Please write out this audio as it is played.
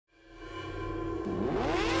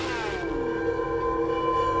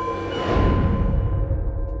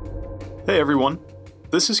Hey everyone,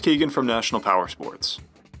 this is Keegan from National Powersports.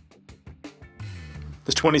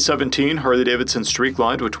 The 2017 Harley-Davidson Street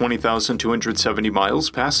Glide with 20,270 miles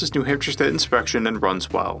passes New Hampshire State inspection and runs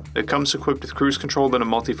well. It comes equipped with cruise control and a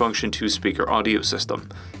multifunction 2-speaker audio system.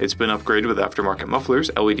 It's been upgraded with aftermarket mufflers,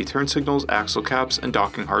 LED turn signals, axle caps, and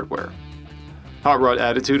docking hardware. Hot rod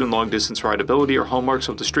attitude and long-distance rideability are hallmarks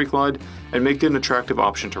of the Street Glide and make it an attractive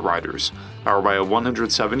option to riders. Powered by a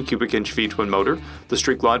 107 cubic inch V-twin motor, the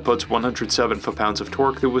Street Glide puts 107 foot-pounds of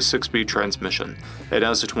torque through a 6-speed transmission. It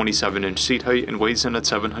has a 27-inch seat height and weighs in at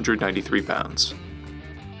 793 pounds.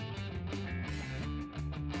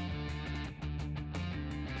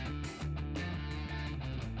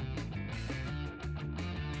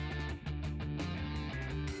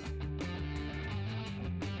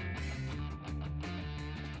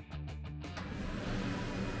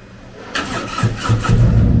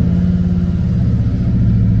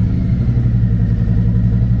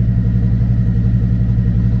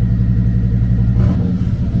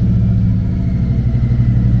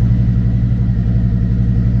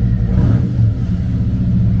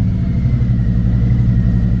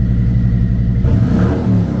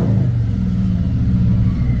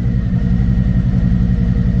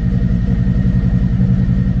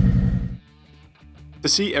 To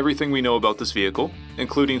see everything we know about this vehicle,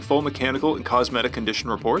 including full mechanical and cosmetic condition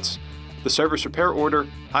reports, the service repair order,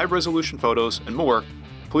 high-resolution photos, and more,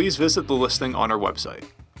 please visit the listing on our website.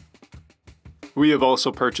 We have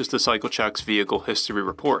also purchased the CycleCheck's Vehicle History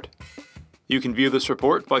Report. You can view this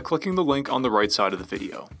report by clicking the link on the right side of the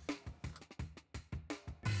video.